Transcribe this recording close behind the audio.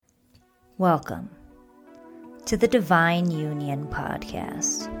Welcome to the Divine Union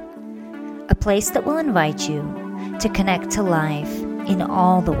podcast, a place that will invite you to connect to life in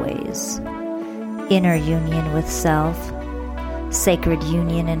all the ways: inner union with self, sacred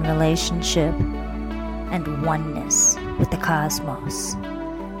union in relationship, and oneness with the cosmos.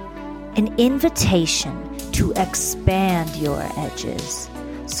 An invitation to expand your edges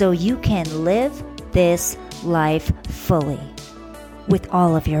so you can live this life fully with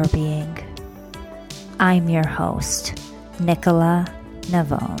all of your being. I'm your host, Nicola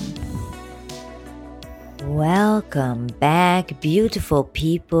Navone. Welcome back, beautiful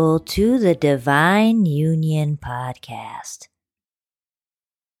people, to the Divine Union podcast.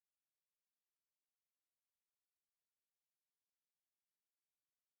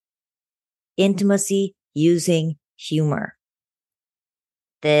 Intimacy using humor.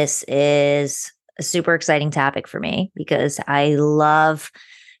 This is a super exciting topic for me because I love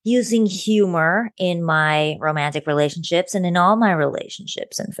using humor in my romantic relationships and in all my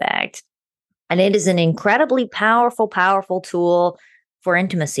relationships, in fact. And it is an incredibly powerful tool for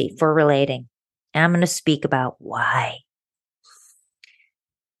intimacy, for relating. And I'm going to speak about why.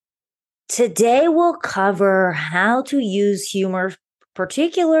 Today we'll cover how to use humor,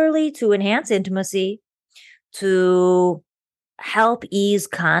 particularly to enhance intimacy, to help ease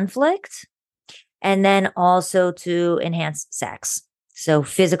conflict, and then also to enhance sex. So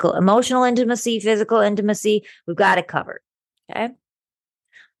emotional intimacy, physical intimacy, we've got it covered. Okay.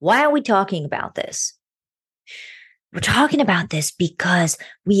 Why are we talking about this? We're talking about this because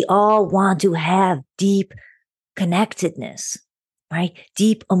we all want to have deep connectedness, right?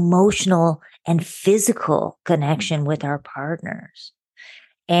 Deep emotional and physical connection with our partners.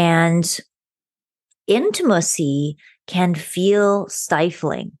 And intimacy can feel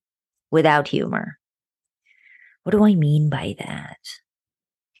stifling without humor. What do I mean by that?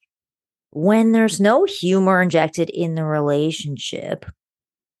 When there's no humor injected in the relationship,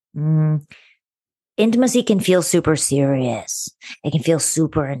 intimacy can feel super serious. It can feel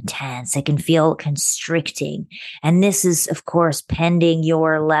super intense. It can feel constricting. And this is, of course, pending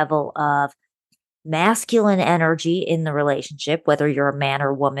your level of masculine energy in the relationship, whether you're a man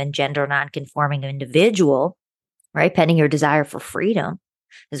or woman, gender nonconforming individual, right? Pending your desire for freedom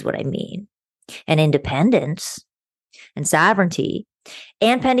is what I mean, and independence and sovereignty,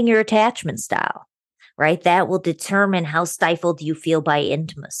 and pending your attachment style, right? That will determine how stifled you feel by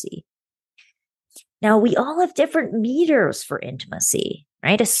intimacy. Now, we all have different meters for intimacy,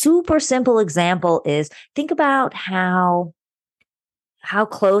 right? A super simple example is think about how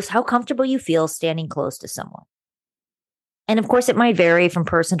comfortable you feel standing close to someone. And of course, it might vary from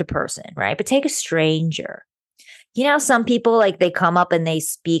person to person, right? But take a stranger. You know, some people, like, they come up and they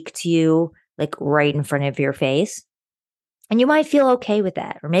speak to you like right in front of your face. And you might feel okay with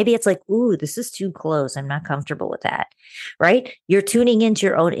that. Or maybe it's like, ooh, this is too close. I'm not comfortable with that, right? You're tuning into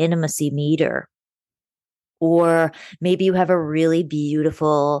your own intimacy meter. Or maybe you have a really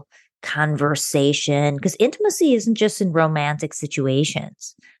beautiful conversation, because intimacy isn't just in romantic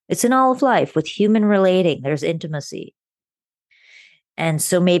situations. It's in all of life. With human relating, there's intimacy. And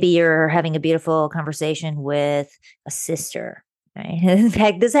so maybe you're having a beautiful conversation with a sister. Right? In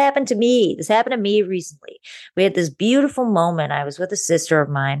fact, this happened to me. This happened to me recently. We had this beautiful moment. I was with a sister of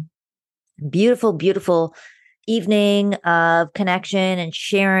mine. Beautiful, beautiful evening of connection and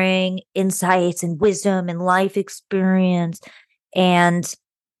sharing insights and wisdom and life experience. And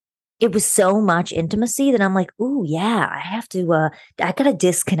it was so much intimacy that I'm like, ooh, yeah, I got to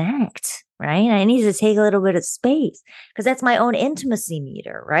disconnect, right? I need to take a little bit of space because that's my own intimacy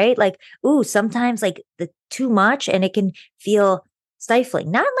meter, right? Like, ooh, sometimes like the too much and it can feel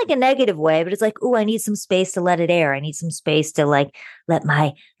stifling, not in like a negative way, but it's like, ooh, I need some space to let it air. I need some space to like, let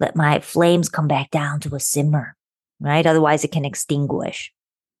my flames come back down to a simmer, right? Otherwise it can extinguish.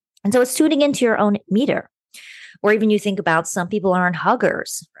 And so it's tuning into your own meter. Or even you think about some people aren't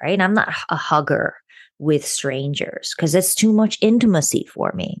huggers, right? I'm not a hugger with strangers because it's too much intimacy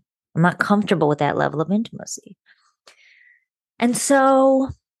for me. I'm not comfortable with that level of intimacy. And so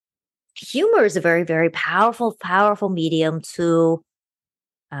humor is a very, very powerful medium to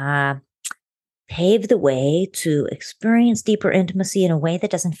pave the way to experience deeper intimacy in a way that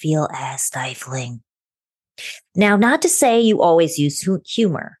doesn't feel as stifling. Now, not to say you always use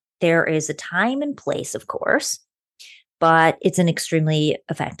humor. There is a time and place, of course, but it's an extremely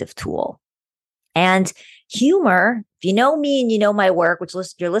effective tool. And humor, if you know me and you know my work, which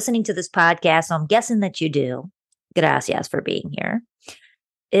you're listening to this podcast, so I'm guessing that you do, gracias for being here,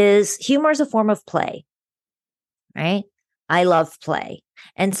 is humor is a form of play, right? I love play.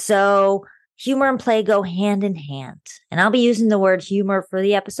 And so Humor and play go hand in hand. And I'll be using the word humor for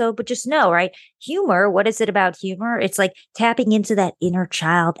the episode, but just know, right? Humor, what is it about humor? It's like tapping into that inner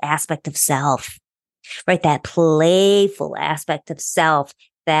child aspect of self, right? That playful aspect of self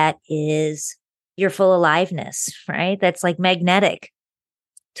that is your full aliveness, right? That's like magnetic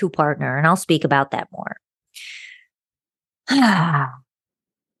to partner. And I'll speak about that more.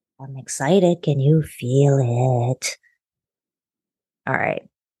 I'm excited. Can you feel it? All right.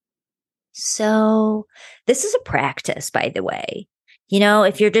 So, this is a practice, by the way.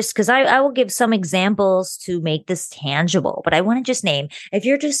 If you're just, because I will give some examples to make this tangible, but I want to just name if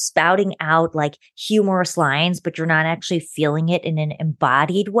you're just spouting out like humorous lines, but you're not actually feeling it in an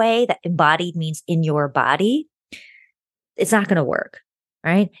embodied way, that embodied means in your body, it's not going to work.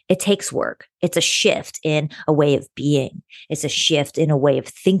 Right. It takes work. It's a shift in a way of being. It's a shift in a way of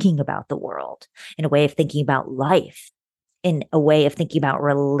thinking about the world, in a way of thinking about life, in a way of thinking about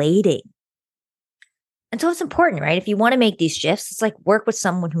relating. And so it's important, right? If you want to make these shifts, it's like work with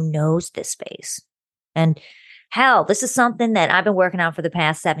someone who knows this space. And hell, this is something that I've been working on for the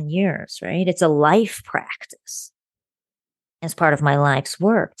past 7 years, right? It's a life practice as part of my life's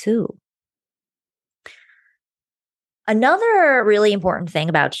work, too. Another really important thing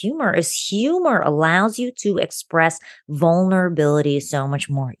about humor is humor allows you to express vulnerability so much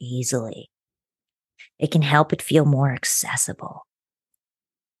more easily. It can help it feel more accessible.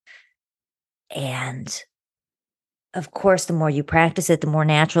 And of course, the more you practice it, the more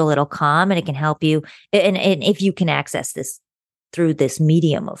natural it'll come and it can help you. And if you can access this through this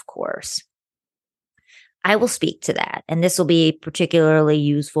medium, of course, I will speak to that. And this will be particularly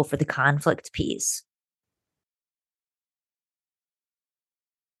useful for the conflict piece.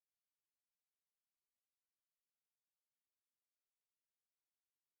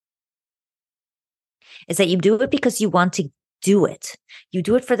 Is that you do it because you want to do it. You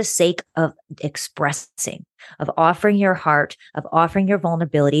do it for the sake of expressing, of offering your heart, of offering your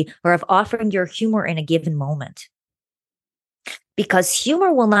vulnerability, or of offering your humor in a given moment. Because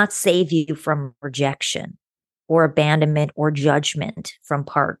humor will not save you from rejection or abandonment or judgment from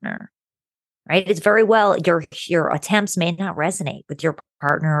partner, right? It's very well your attempts may not resonate with your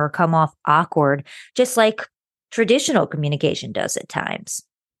partner or come off awkward, just like traditional communication does at times.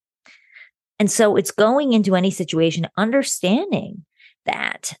 And so it's going into any situation, understanding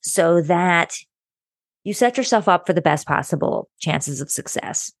that so that you set yourself up for the best possible chances of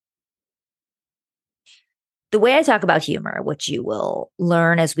success. The way I talk about humor, which you will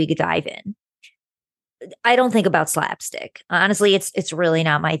learn as we dive in, I don't think about slapstick. Honestly, it's really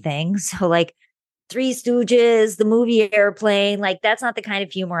not my thing. So like Three Stooges, the movie Airplane, like that's not the kind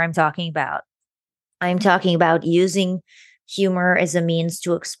of humor I'm talking about. I'm talking about using humor as a means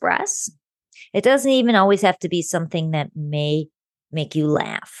to express. It doesn't even always have to be something that may make you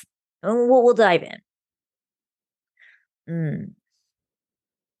laugh. We'll dive in.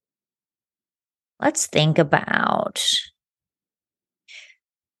 Let's think about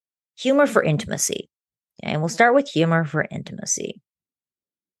humor for intimacy. Okay, and we'll start with humor for intimacy.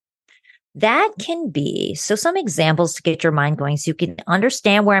 That can be so some examples to get your mind going so you can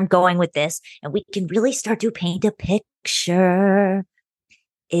understand where I'm going with this and we can really start to paint a picture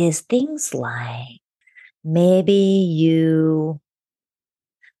is things like maybe you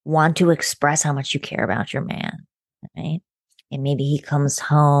want to express how much you care about your man, right? And maybe he comes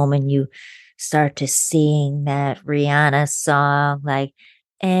home and you start to sing that Rihanna song like,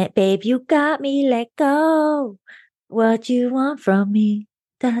 babe, you got me, let go. What you want from me?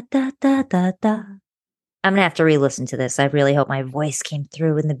 Da, da, da, da, da. I'm going to have to re-listen to this. I really hope my voice came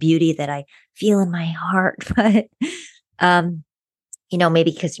through in the beauty that I feel in my heart. But,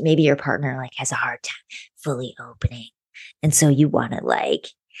 maybe because maybe your partner like has a hard time fully opening. And so you want to like,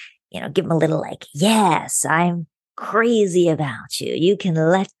 give him a little like, yes, I'm crazy about you. You can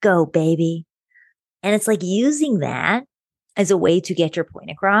let go, baby. And it's like using that as a way to get your point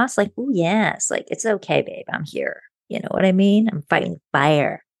across. Like, oh, yes, like it's okay, babe. I'm here. You know what I mean? I'm fighting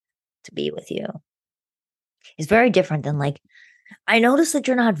fire to be with you. It's very different than like, I notice that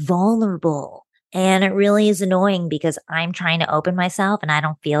you're not vulnerable. And it really is annoying because I'm trying to open myself and I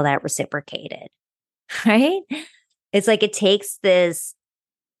don't feel that reciprocated. Right? It's like it takes this,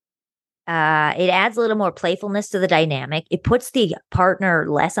 it adds a little more playfulness to the dynamic. It puts the partner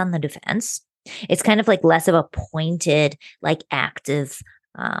less on the defense. It's kind of like less of a pointed, like active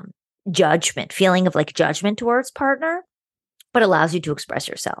judgment, feeling of like judgment towards partner, but allows you to express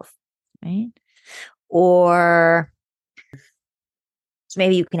yourself. Right? Or so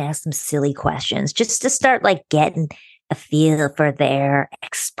maybe you can ask some silly questions just to start like getting a feel for their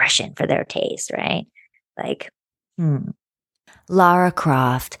expression, for their taste, right? Like, Lara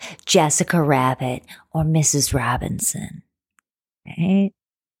Croft, Jessica Rabbit, or Mrs. Robinson, right?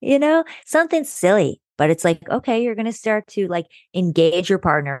 Something silly, but it's like, okay, you're going to start to like engage your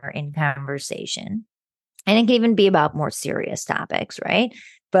partner in conversation. And it can even be about more serious topics, right?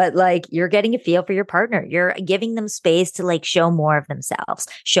 But like you're getting a feel for your partner. You're giving them space to like show more of themselves,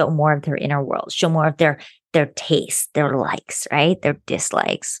 show more of their inner world, show more of their tastes, their likes, right? Their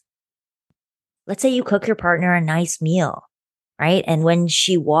dislikes. Let's say you cook your partner a nice meal, right? And when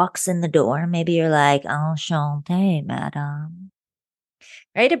she walks in the door, maybe you're like, enchanté, madame,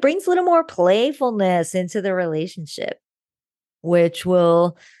 right? It brings a little more playfulness into the relationship, which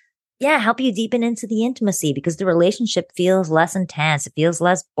will, yeah, help you deepen into the intimacy because the relationship feels less intense. It feels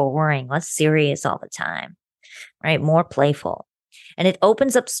less boring, less serious all the time, right? More playful. And it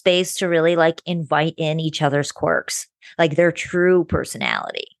opens up space to really like invite in each other's quirks, like their true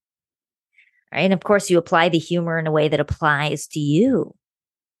personality, right? And of course, you apply the humor in a way that applies to you,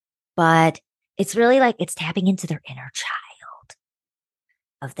 but it's really like it's tapping into their inner child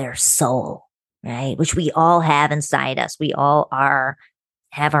of their soul, right? Which we all have inside us. We all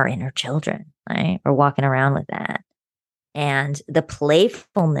have our inner children, right? We're walking around with that. And the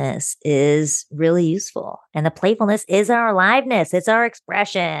playfulness is really useful. And the playfulness is our aliveness. It's our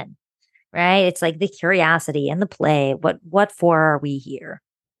expression, right? It's like the curiosity and the play. What for are we here?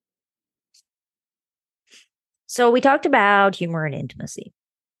 So we talked about humor and intimacy.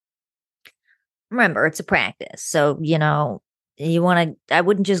 Remember, it's a practice. So, I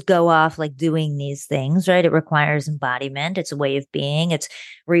wouldn't just go off like doing these things, right? It requires embodiment. It's a way of being. It's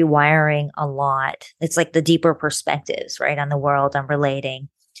rewiring a lot. It's like the deeper perspectives, right? On the world, on relating,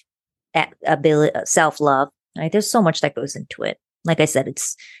 ability, self-love, right? There's so much that goes into it. Like I said,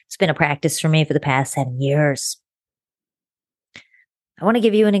 it's been a practice for me for the past 7 years. I want to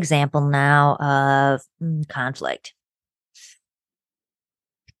give you an example now of conflict.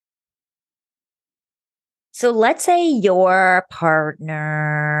 So let's say your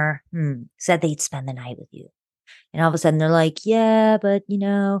partner said they'd spend the night with you. And all of a sudden they're like, yeah, but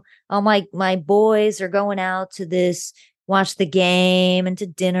all my boys are going out to this, watch the game and to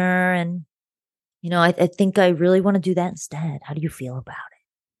dinner. And, I think I really want to do that instead. How do you feel about it?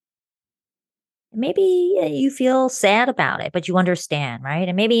 Maybe you feel sad about it, but you understand, right?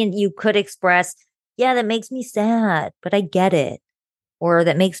 And maybe you could express, yeah, that makes me sad, but I get it. Or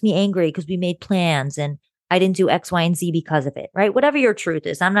that makes me angry because we made plans and I didn't do X, Y, and Z because of it, right? Whatever your truth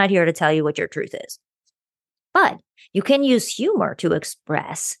is. I'm not here to tell you what your truth is. But you can use humor to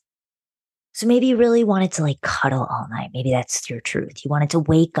express. So maybe you really wanted to like cuddle all night. Maybe that's your truth. You wanted to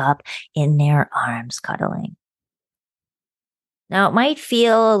wake up in their arms cuddling. Now it might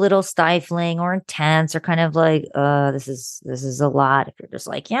feel a little stifling or intense or kind of like, this is a lot. If you're just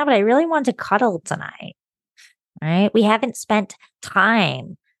like, yeah, but I really want to cuddle tonight. Right? We haven't spent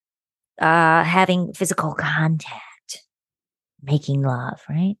time having physical contact, making love,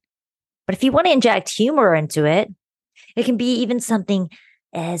 right? But if you want to inject humor into it, it can be even something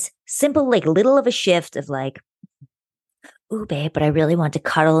as simple, like little of a shift of like, ooh, babe, but I really want to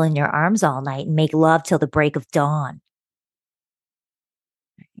cuddle in your arms all night and make love till the break of dawn.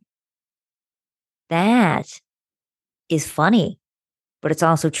 That is funny, but it's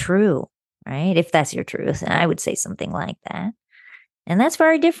also true, right? If that's your truth. And I would say something like that. And that's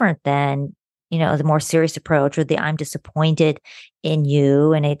very different than, the more serious approach or the I'm disappointed in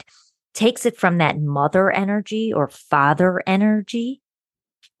you. And it takes it from that mother energy or father energy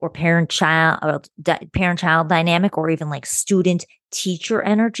or parent child dynamic or even like student teacher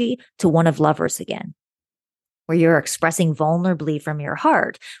energy to one of lovers again, where you're expressing vulnerably from your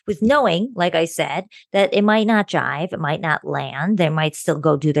heart with knowing, like I said, that it might not jive, it might not land, they might still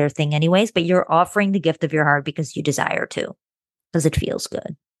go do their thing anyways, but you're offering the gift of your heart because you desire to, because it feels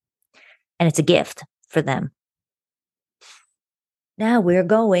good. And it's a gift for them. Now we're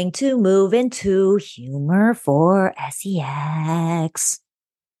going to move into humor for sex.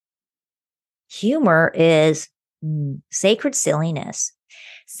 Humor is sacred silliness.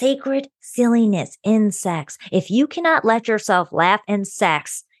 Sacred silliness in sex. If you cannot let yourself laugh in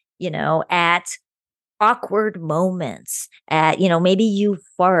sex, at awkward moments, at, maybe you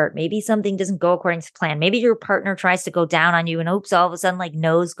fart, maybe something doesn't go according to plan. Maybe your partner tries to go down on you and oops, all of a sudden like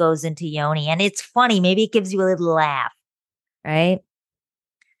nose goes into yoni and it's funny. Maybe it gives you a little laugh, right?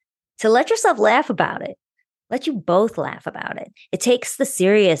 To let yourself laugh about it. Let you both laugh about it. It takes the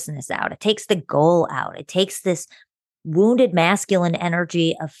seriousness out. It takes the goal out. It takes this wounded masculine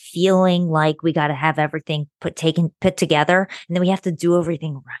energy of feeling like we got to have everything put together and then we have to do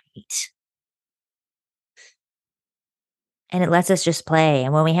everything right. and it lets us just play.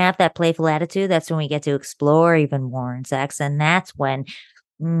 And when we have that playful attitude, that's when we get to explore even more in sex. And that's when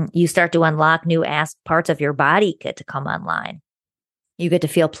you start to unlock new parts of your body get to come online. You get to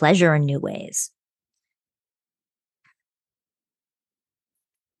feel pleasure in new ways.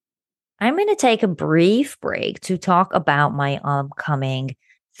 I'm going to take a brief break to talk about my upcoming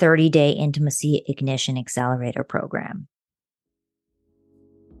 30-day Intimacy Ignition Accelerator program.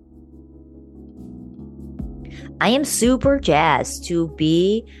 I am super jazzed to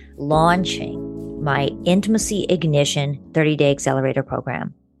be launching my Intimacy Ignition 30-day Accelerator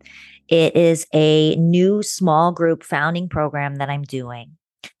program. It is a new small group founding program that I'm doing.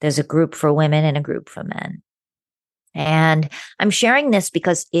 There's a group for women and a group for men. And I'm sharing this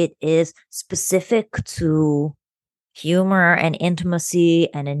because it is specific to humor and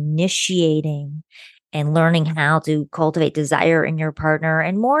intimacy and initiating and learning how to cultivate desire in your partner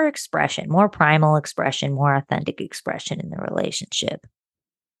and more expression, more primal expression, more authentic expression in the relationship.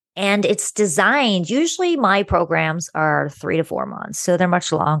 And it's designed, usually my programs are 3 to 4 months, so they're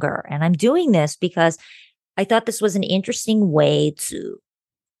much longer. And I'm doing this because I thought this was an interesting way to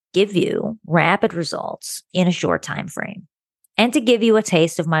give you rapid results in a short time frame and to give you a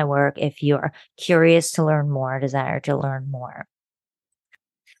taste of my work if you're curious to learn more, desire to learn more.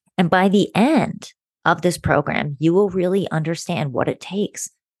 And by the end of this program, you will really understand what it takes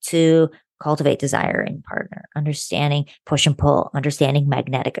to cultivate desire in partner, understanding push and pull, understanding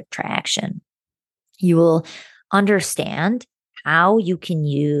magnetic attraction. You will understand how you can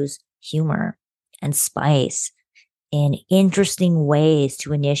use humor and spice in interesting ways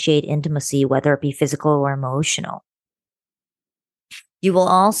to initiate intimacy, whether it be physical or emotional. You will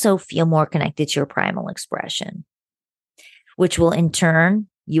also feel more connected to your primal expression, which will in turn,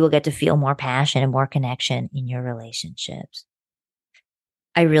 you will get to feel more passion and more connection in your relationships.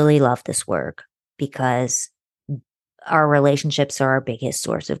 I really love this work because our relationships are our biggest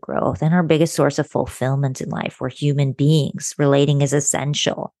source of growth and our biggest source of fulfillment in life. We're human beings. Relating is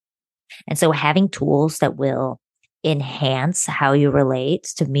essential. And so having tools that will enhance how you relate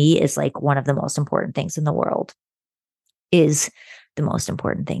to me is like one of the most important things in the world, is the most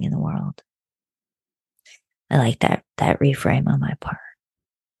important thing in the world. I like that reframe on my part.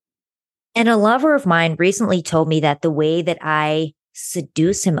 And a lover of mine recently told me that the way that I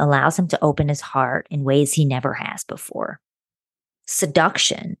seduce him allows him to open his heart in ways he never has before.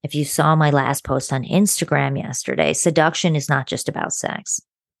 Seduction, if you saw my last post on Instagram yesterday, seduction is not just about sex,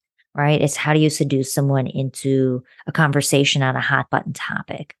 right? It's how do you seduce someone into a conversation on a hot button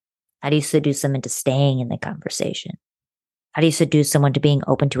topic? How do you seduce them into staying in the conversation? How do you seduce someone to being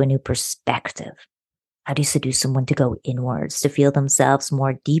open to a new perspective? How do you seduce someone to go inwards, to feel themselves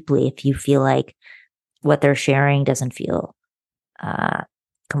more deeply if you feel like what they're sharing doesn't feel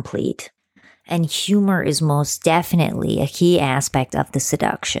complete? And humor is most definitely a key aspect of the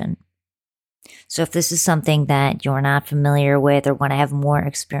seduction. So if this is something that you're not familiar with or want to have more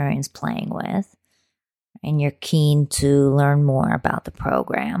experience playing with, and you're keen to learn more about the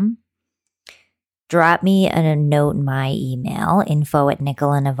program, drop me a note in my email,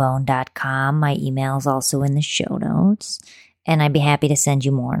 info@nicolanavone.com. My email is also in the show notes, and I'd be happy to send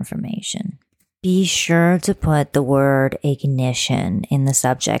you more information. Be sure to put the word ignition in the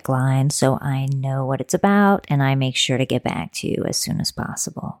subject line so I know what it's about, and I make sure to get back to you as soon as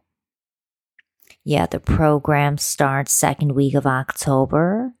possible. Yeah, the program starts second week of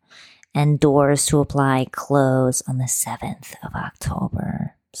October, and doors to apply close on the 7th of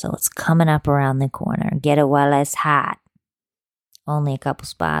October. So it's coming up around the corner. Get it while it's hot. Only a couple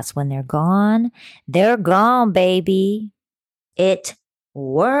spots. When they're gone, baby. It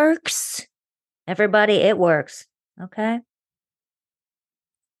works. Everybody, it works. Okay?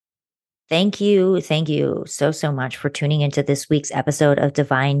 Thank you so much for tuning into this week's episode of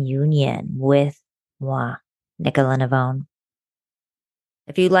Divine Union with moi, Nicola Navone.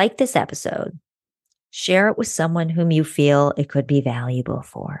 If you like this episode, share it with someone whom you feel it could be valuable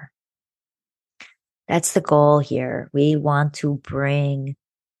for. That's the goal here. We want to bring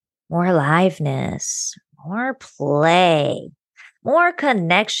more aliveness, more play, more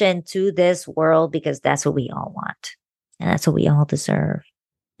connection to this world because that's what we all want. And that's what we all deserve.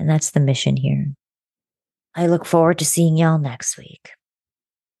 And that's the mission here. I look forward to seeing y'all next week.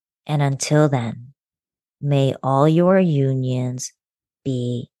 And until then, may all your unions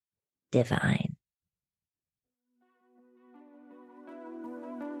be divine.